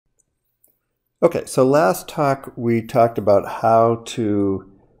Okay, so last talk we talked about how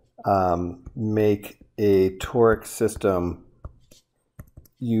to make a toric system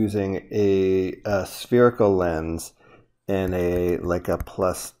using a spherical lens and a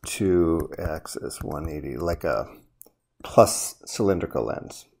 +2 axis 180, like a plus cylindrical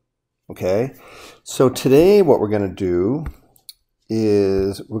lens. Okay, so today what we're going to do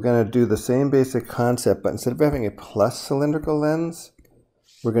is we're going to do the same basic concept, but instead of having a plus cylindrical lens,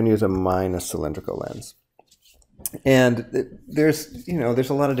 we're going to use a minus cylindrical lens. And there's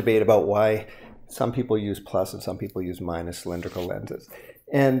a lot of debate about why some people use plus and some people use minus cylindrical lenses.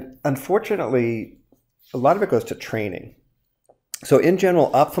 And unfortunately, a lot of it goes to training. So in general,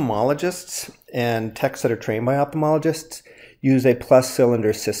 ophthalmologists and techs that are trained by ophthalmologists use a plus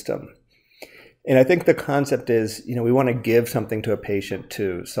cylinder system. And I think the concept is, we want to give something to a patient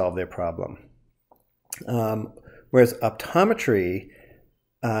to solve their problem. Whereas optometry,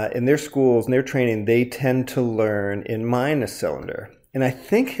 in their schools and their training, they tend to learn in minus cylinder. And I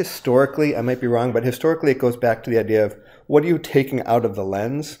think historically, I might be wrong, but historically it goes back to the idea of what are you taking out of the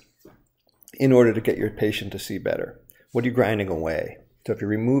lens in order to get your patient to see better? What are you grinding away? So if you're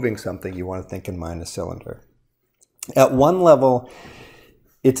removing something, you want to think in minus cylinder. At one level,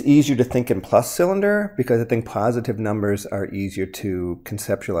 it's easier to think in plus cylinder because I think positive numbers are easier to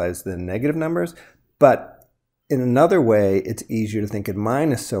conceptualize than negative numbers. But in another way, it's easier to think in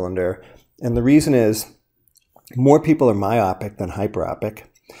minus cylinder. And the reason is more people are myopic than hyperopic.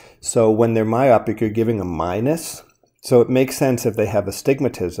 So when they're myopic, you're giving a minus. So it makes sense if they have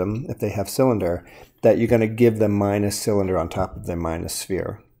astigmatism, if they have cylinder, that you're going to give them minus cylinder on top of their minus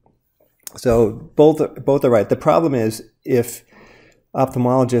sphere. So both are right. The problem is if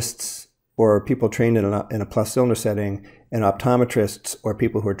ophthalmologists or people trained in a plus cylinder setting and optometrists or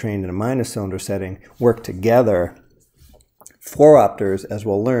people who are trained in a minus cylinder setting work together, fluoropters, as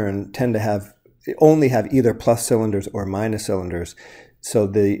we'll learn, tend to only have either plus cylinders or minus cylinders. So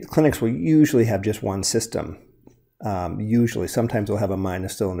the clinics will usually have just one system. Usually, sometimes they'll have a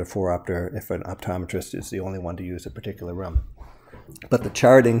minus cylinder fluoropter if an optometrist is the only one to use a particular room. But the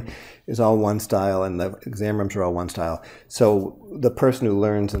charting is all one style and the exam rooms are all one style. So the person who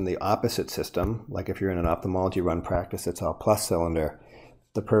learns in the opposite system, like if you're in an ophthalmology run practice, it's all plus cylinder.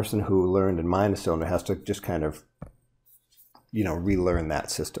 The person who learned in minus cylinder has to just kind of, relearn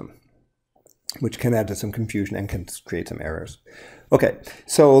that system, which can add to some confusion and can create some errors. Okay,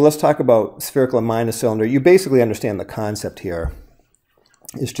 so let's talk about spherical and minus cylinder. You basically understand the concept here.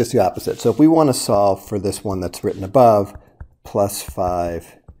 It's just the opposite. So if we want to solve for this one that's written above,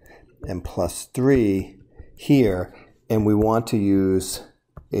 +5 and +3 here, and we want to use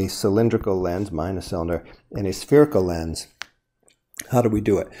a cylindrical lens, minus cylinder, and a spherical lens, how do we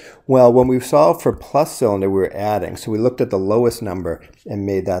do it? Well, when we solved for plus cylinder, we were adding. So we looked at the lowest number and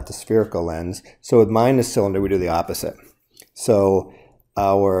made that the spherical lens. So with minus cylinder, we do the opposite. So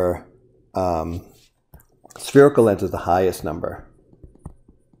our spherical lens is the highest number.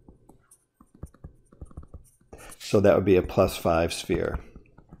 So that would be a +5 sphere.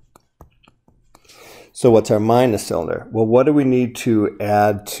 So what's our minus cylinder? Well, what do we need to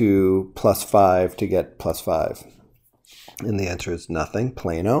add to +5 to get +5? And the answer is nothing,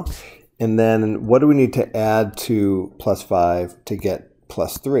 plano. And then what do we need to add to +5 to get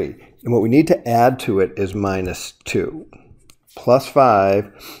 +3? And what we need to add to it is -2.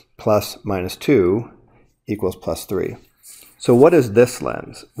 +5 plus -2 equals +3. So what is this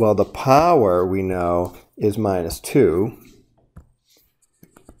lens? Well, the power we know is -2.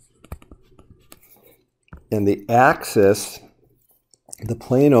 And the axis, the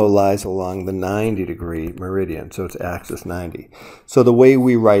plano, lies along the 90-degree meridian. So it's axis 90. So the way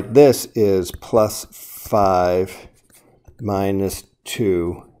we write this is +5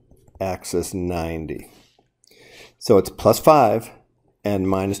 -2 axis 90. So it's +5 and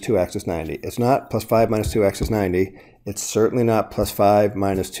 -2 axis 90. It's not +5 -2 axis 90. It's certainly not +5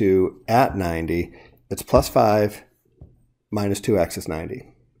 -2 at 90. It's +5 -2 axis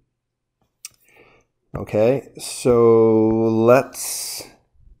 90. Okay, so let's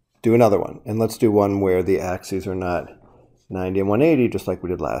do another one. And let's do one where the axes are not 90 and 180, just like we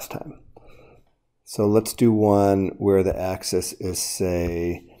did last time. So let's do one where the axis is,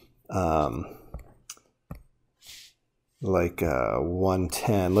 say,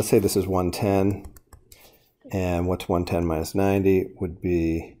 110. Let's say this is 110. And what's 110 minus 90 would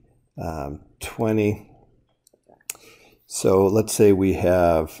be 20. So let's say we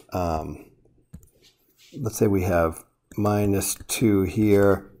have -2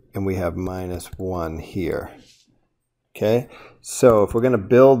 here and we have -1 here. Okay, so if we're going to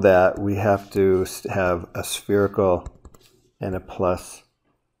build that, we have to have a spherical and a plus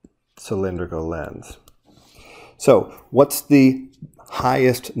cylindrical lens. So what's the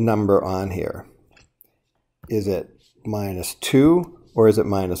highest number on here? Is it -2 or is it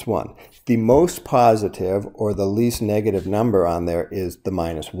 -1? The most positive or the least negative number on there is the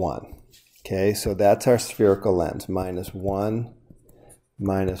 -1. Okay, so that's our spherical lens, -1,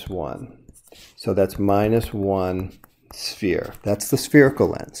 -1. So that's -1 sphere. That's the spherical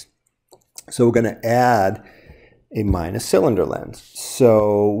lens. So we're going to add a minus cylinder lens.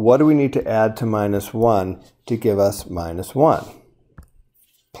 So what do we need to add to -1 to give us -1?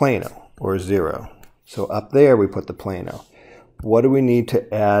 Plano, or 0. So up there we put the plano. What do we need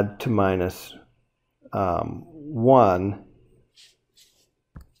to add to -1?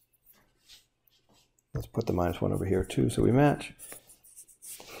 Let's put the -1 over here too so we match.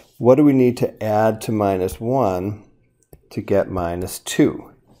 What do we need to add to -1 to get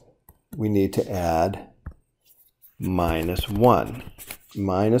 -2? We need to add -1.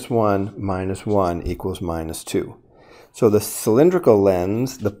 -1 minus 1 equals -2. So the cylindrical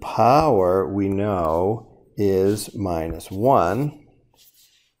lens, the power we know is -1.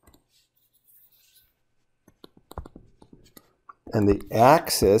 And the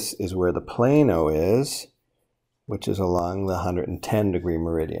axis is where the plano is, which is along the 110-degree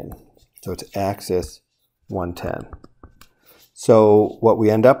meridian. So it's axis 110. So what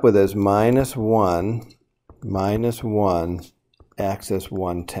we end up with is -1, -1, axis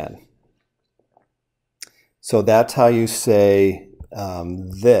 110. So that's how you say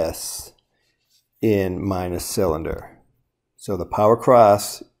this in minus cylinder. So the power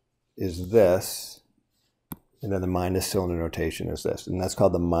cross is this, and then the minus cylinder notation is this, and that's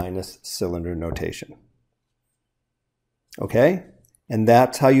called the minus cylinder notation. Okay? And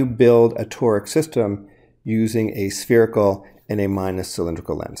that's how you build a toric system using a spherical and a minus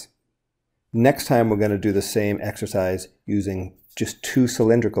cylindrical lens. Next time we're going to do the same exercise using just 2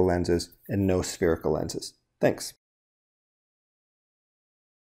 cylindrical lenses and no spherical lenses. Thanks.